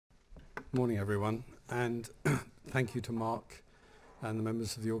Morning, everyone, and thank you to Mark and the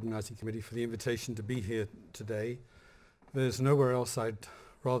members of the organising committee for the invitation to be here today. There's nowhere else I'd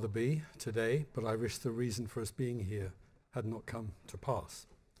rather be today, but I wish the reason for us being here had not come to pass.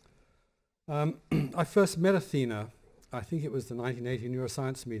 I first met Athina, I think it was the 1980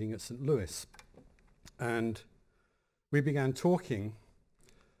 neuroscience meeting at St. Louis, and we began talking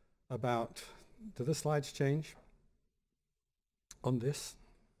about, do the slides change on this?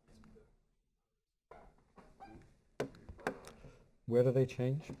 Where do they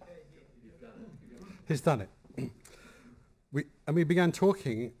change? He's done it. We began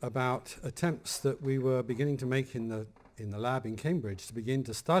talking about attempts that we were beginning to make in the lab in Cambridge to begin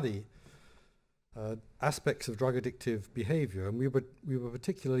to study aspects of drug addictive behavior, and we were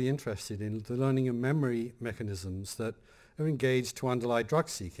particularly interested in the learning and memory mechanisms that are engaged to underlie drug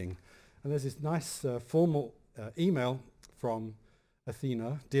seeking. And there's this nice formal email from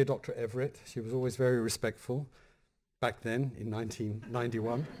Athina, dear Dr. Everitt. She was always very respectful back then in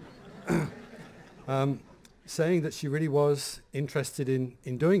 1991, saying that she really was interested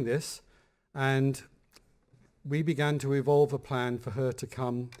in doing this, and we began to evolve a plan for her to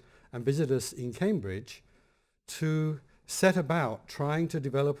come and visit us in Cambridge to set about trying to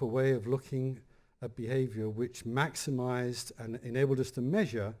develop a way of looking at behavior which maximized and enabled us to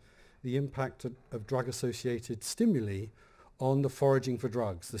measure the impact of drug-associated stimuli on the foraging for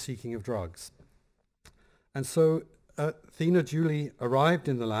drugs, the seeking of drugs. And so Athina duly arrived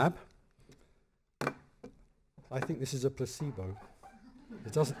in the lab. I think this is a placebo.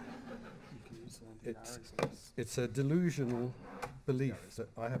 It doesn't. It's a delusional belief that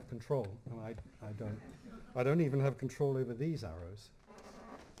I have control, and I don't. I don't even have control over these arrows.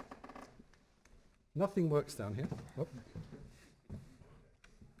 Nothing works down here. Oh.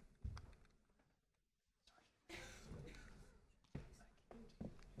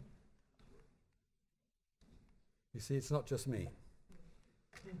 You see, it's not just me.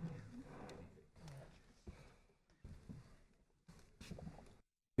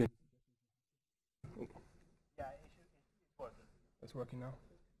 Yeah, it's working now.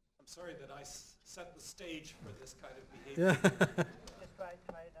 I'm sorry that I set the stage for this kind of behavior. Yeah. Just try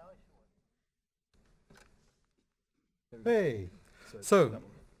it now. Hey.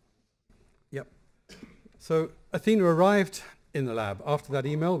 Yep. So Athina arrived in the lab after that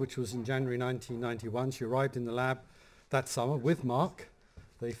email, which was in January 1991. She arrived in the lab that summer with Mark.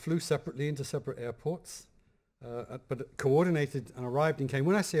 They flew separately into separate airports, but coordinated and arrived in Cambridge.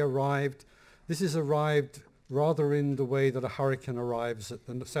 When I say arrived, this is arrived rather in the way that a hurricane arrives at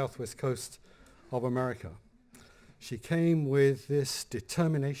the southwest coast of America. She came with this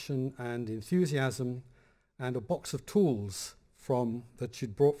determination and enthusiasm and a box of tools that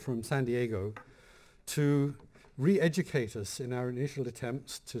she'd brought from San Diego to re-educate us in our initial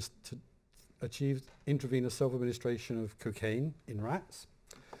attempts to achieve intravenous self-administration of cocaine in rats,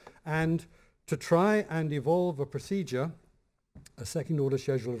 and to try and evolve a procedure, a second-order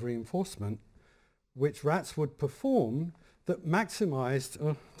schedule of reinforcement, which rats would perform that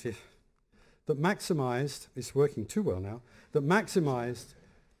maximized, it's working too well now, that maximized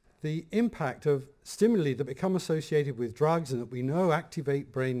the impact of stimuli that become associated with drugs and that we know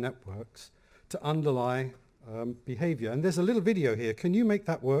activate brain networks to underlie behavior. And there's a little video here. Can you make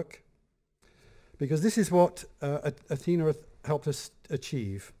that work? Because this is what Athina helped us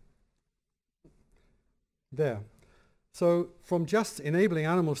achieve. There. So from just enabling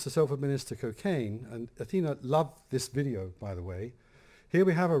animals to self-administer cocaine, and Athina loved this video, by the way, here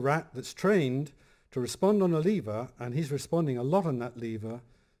we have a rat that's trained to respond on a lever, and he's responding a lot on that lever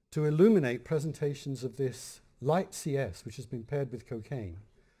to illuminate presentations of this light CS, which has been paired with cocaine.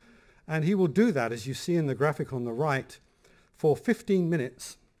 And he will do that, as you see in the graphic on the right, for 15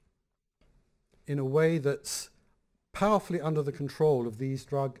 minutes in a way that's powerfully under the control of these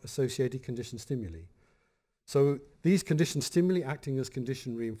drug-associated conditioned stimuli. So these conditioned stimuli, acting as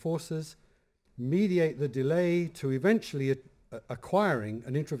conditioned reinforcers, mediate the delay to eventually acquiring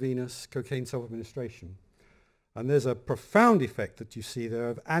an intravenous cocaine self-administration. And there's a profound effect that you see there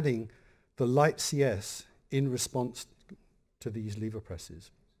of adding the light CS in response to these lever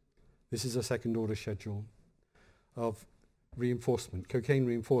presses. This is a second-order schedule of reinforcement, cocaine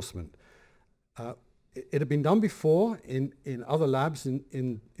reinforcement. It had been done before in other labs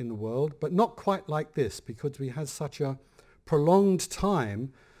in the world, but not quite like this, because we had such a prolonged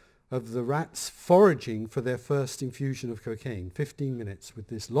time of the rats foraging for their first infusion of cocaine, 15 minutes, with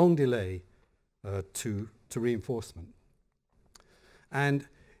this long delay to reinforcement. And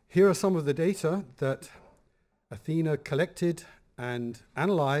here are some of the data that Athina collected and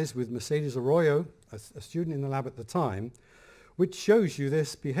analyzed with Mercedes Arroyo, a student in the lab at the time, which shows you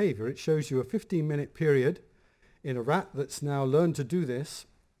this behavior. It shows you a 15-minute period in a rat that's now learned to do this,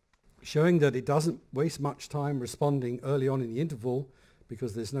 showing that it doesn't waste much time responding early on in the interval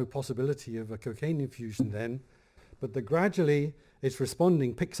because there's no possibility of a cocaine infusion then, but that gradually its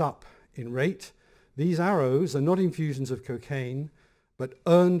responding picks up in rate. These arrows are not infusions of cocaine, but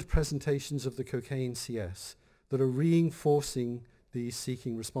earned presentations of the cocaine CS that are reinforcing these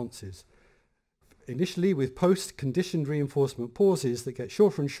seeking responses. Initially with post-conditioned reinforcement pauses that get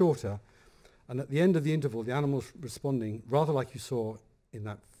shorter and shorter, and at the end of the interval the animal's responding, rather like you saw in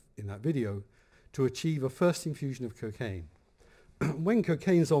that video, to achieve a first infusion of cocaine. When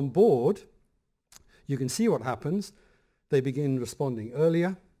cocaine's on board, you can see what happens. They begin responding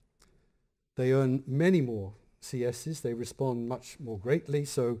earlier. They earn many more CSs. They respond much more greatly.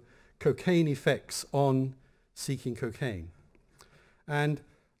 So cocaine effects on seeking cocaine. And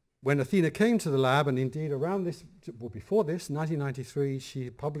when Athina came to the lab, and indeed around this, well, before this, 1993, she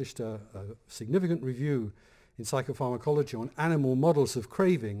published a significant review in psychopharmacology on animal models of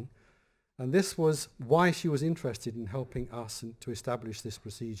craving. And this was why she was interested in helping us to establish this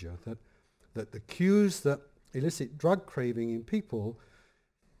procedure, that the cues that elicit drug craving in people,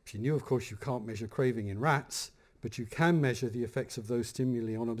 she knew, of course, you can't measure craving in rats, but you can measure the effects of those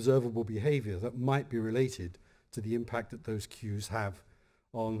stimuli on observable behavior that might be related to the impact that those cues have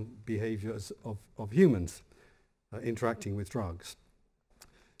on behaviors of humans interacting with drugs.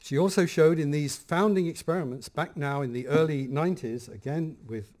 She also showed in these founding experiments back now in the early 90s, again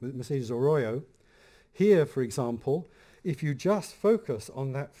with Mercedes Arroyo, here, for example, if you just focus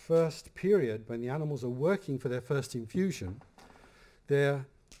on that first period when the animals are working for their first infusion, their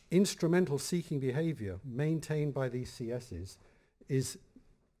instrumental seeking behavior maintained by these CSs is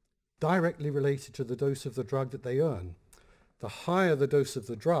directly related to the dose of the drug that they earn. The higher the dose of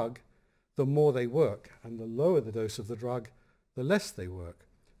the drug, the more they work, and the lower the dose of the drug, the less they work.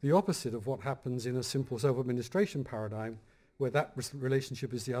 The opposite of what happens in a simple self-administration paradigm, where that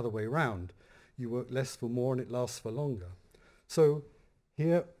relationship is the other way around. You work less for more and it lasts for longer. So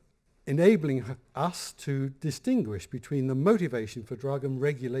here, enabling us to distinguish between the motivation for drug and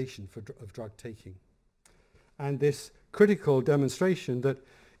regulation of drug taking. And this critical demonstration that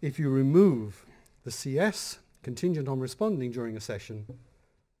if you remove the CS contingent on responding during a session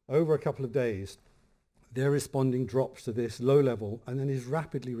over a couple of days, their responding drops to this low level and then is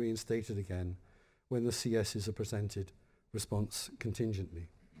rapidly reinstated again when the CSs are presented response contingently.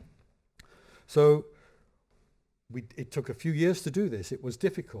 So it took a few years to do this. It was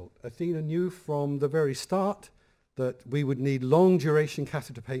difficult. Athina knew from the very start that we would need long duration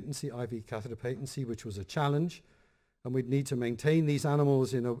catheter patency, IV catheter patency, which was a challenge, and we'd need to maintain these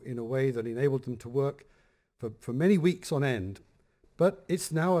animals in a way that enabled them to work for many weeks on end. But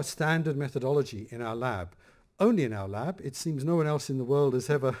it's now a standard methodology in our lab. Only in our lab. It seems no one else in the world has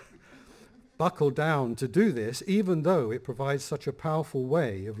ever buckled down to do this, even though it provides such a powerful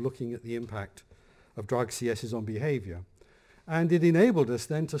way of looking at the impact of drug CSs on behavior. And it enabled us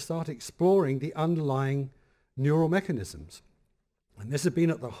then to start exploring the underlying neural mechanisms. And this had been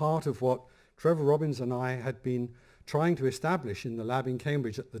at the heart of what Trevor Robbins and I had been trying to establish in the lab in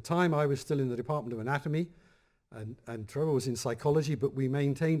Cambridge. At the time, I was still in the Department of Anatomy, and Trevor was in psychology, but we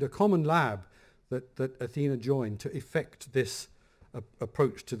maintained a common lab that Athina joined to effect this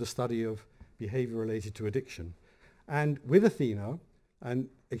approach to the study of behavior related to addiction. And with Athina, and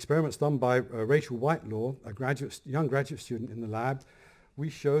experiments done by Rachel Whitelaw, a young graduate student in the lab, we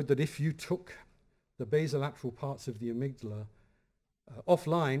showed that if you took the basolateral parts of the amygdala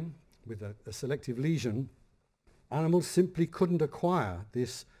offline with a selective lesion, animals simply couldn't acquire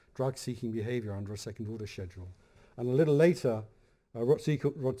this drug-seeking behavior under a second-order schedule. And a little later,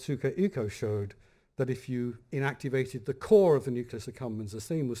 Rotsuka Iko showed that if you inactivated the core of the nucleus accumbens, the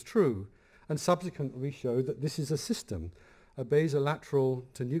same was true. And subsequently, we showed that this is a system, a basolateral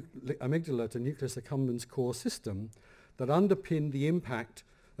to amygdala to nucleus accumbens core system that underpinned the impact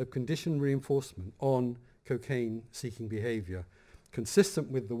of conditioned reinforcement on cocaine-seeking behavior,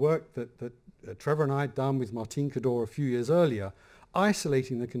 consistent with the work that Trevor and I had done with Martine Cador a few years earlier,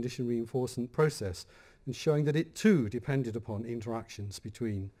 isolating the conditioned reinforcement process and showing that it too depended upon interactions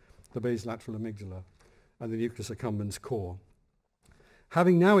between the basolateral amygdala and the nucleus accumbens core.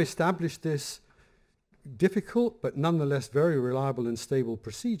 Having now established this difficult but nonetheless very reliable and stable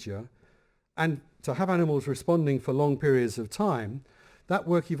procedure, and to have animals responding for long periods of time, that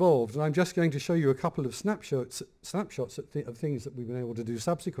work evolved. And I'm just going to show you a couple of snapshots of things that we've been able to do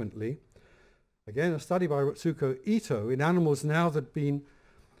subsequently. Again, a study by Rotsuka Ito in animals now that had been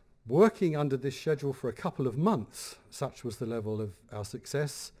working under this schedule for a couple of months, such was the level of our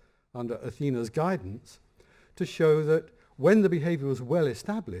success under Athina's guidance, to show that when the behavior was well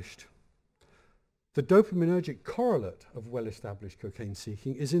established, the dopaminergic correlate of well-established cocaine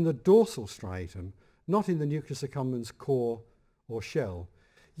seeking is in the dorsal striatum, not in the nucleus accumbens core or shell.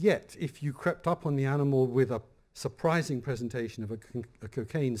 Yet, if you crept up on the animal with a surprising presentation of a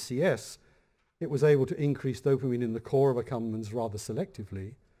cocaine CS, it was able to increase dopamine in the core of accumbens rather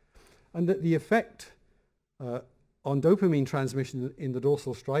selectively, and that the effect on dopamine transmission in the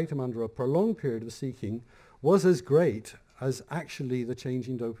dorsal striatum under a prolonged period of seeking was as great as actually the change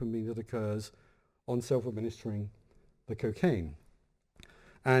in dopamine that occurs on self-administering the cocaine.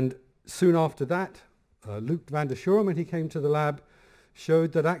 And soon after that, Luc van der Schuurm, when he came to the lab,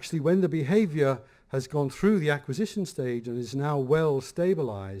 showed that actually when the behavior has gone through the acquisition stage and is now well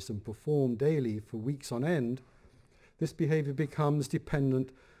stabilized and performed daily for weeks on end, this behavior becomes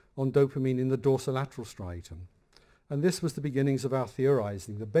dependent on dopamine in the dorsolateral striatum. And this was the beginnings of our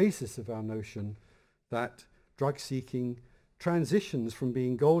theorizing, the basis of our notion that drug seeking transitions from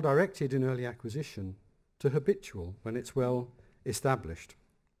being goal-directed in early acquisition to habitual when it's well established.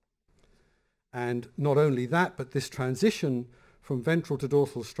 And not only that, but this transition from ventral to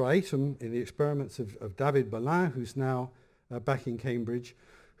dorsal striatum in the experiments of David Berlin, who's now back in Cambridge,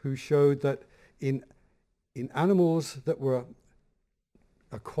 who showed that in animals that were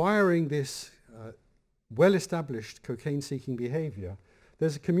acquiring this well-established cocaine-seeking behavior,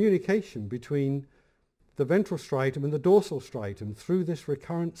 there's a communication between the ventral striatum and the dorsal striatum through this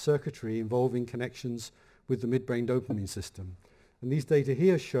recurrent circuitry involving connections with the midbrain dopamine system. And these data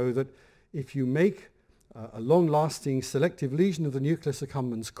here show that if you make a long-lasting selective lesion of the nucleus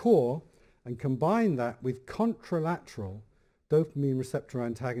accumbens core and combine that with contralateral dopamine receptor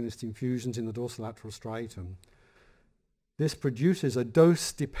antagonist infusions in the dorsolateral striatum, this produces a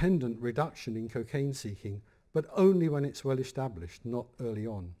dose-dependent reduction in cocaine seeking, but only when it's well established, not early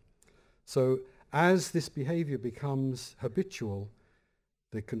on. So as this behavior becomes habitual,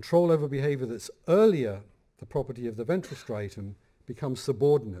 the control over behavior that's earlier the property of the ventral striatum becomes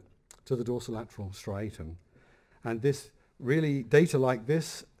subordinate to the dorsolateral striatum. And this really, data like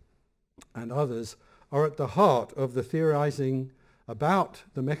this and others are at the heart of the theorizing about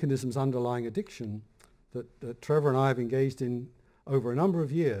the mechanisms underlying addiction that Trevor and I have engaged in over a number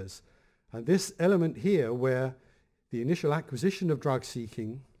of years. And this element here, where the initial acquisition of drug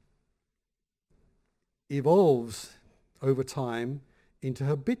seeking evolves over time into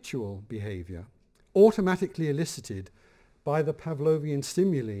habitual behavior, automatically elicited by the Pavlovian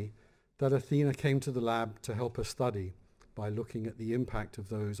stimuli that Athina came to the lab to help us study by looking at the impact of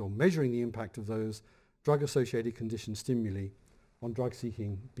those, or measuring the impact of those drug-associated conditioned stimuli on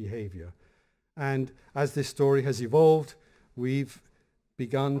drug-seeking behavior. And as this story has evolved, we've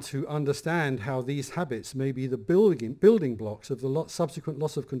begun to understand how these habits may be the building blocks of the subsequent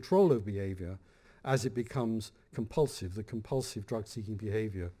loss of control of behavior as it becomes compulsive, the compulsive drug-seeking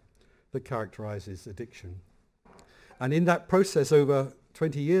behavior that characterizes addiction. And in that process over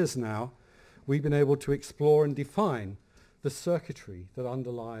 20 years now, we've been able to explore and define the circuitry that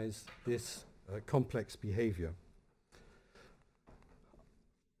underlies this complex behavior.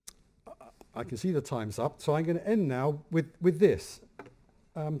 I can see the time's up, so I'm going to end now with this.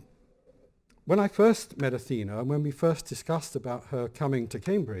 When I first met Athina, and when we first discussed about her coming to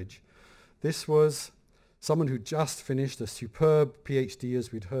Cambridge, this was someone who just finished a superb PhD,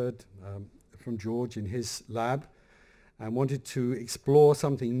 as we'd heard from George in his lab, and wanted to explore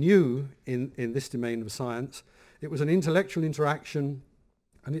something new in this domain of science. It was an intellectual interaction,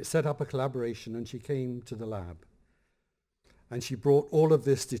 and it set up a collaboration, and she came to the lab. And she brought all of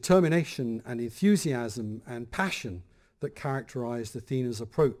this determination and enthusiasm and passion that characterized Athina's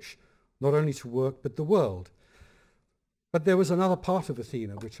approach, not only to work, but the world. But there was another part of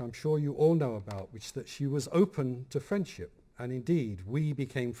Athina, which I'm sure you all know about, which that she was open to friendship. And indeed, we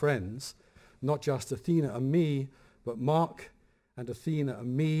became friends, not just Athina and me, but Mark and Athina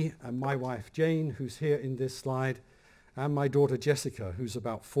and me and my wife Jane, who's here in this slide, and my daughter Jessica, who's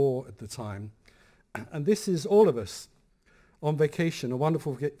about 4 at the time. And this is all of us on vacation, a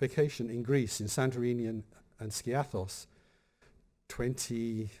wonderful vacation in Greece, in Santorini and Skiathos,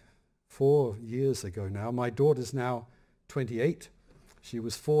 24 years ago now. My daughter's now 28. She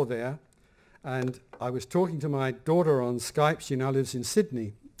was 4 there. And I was talking to my daughter on Skype. She now lives in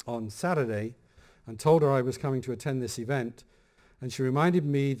Sydney on Saturday, and told her I was coming to attend this event. And she reminded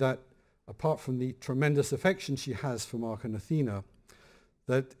me that apart from the tremendous affection she has for Mark and Athina,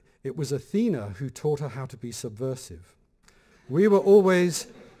 that it was Athina who taught her how to be subversive. We were always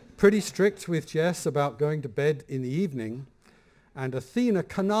pretty strict with Jess about going to bed in the evening, and Athina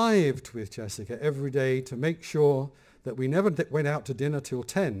connived with Jessica every day to make sure that we never went out to dinner till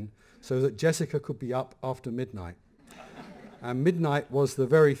 10, so that Jessica could be up after midnight. And midnight was the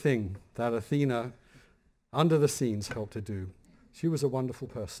very thing that Athina, under the scenes, helped to do. She was a wonderful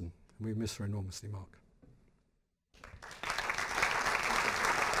person. We miss her enormously, Mark.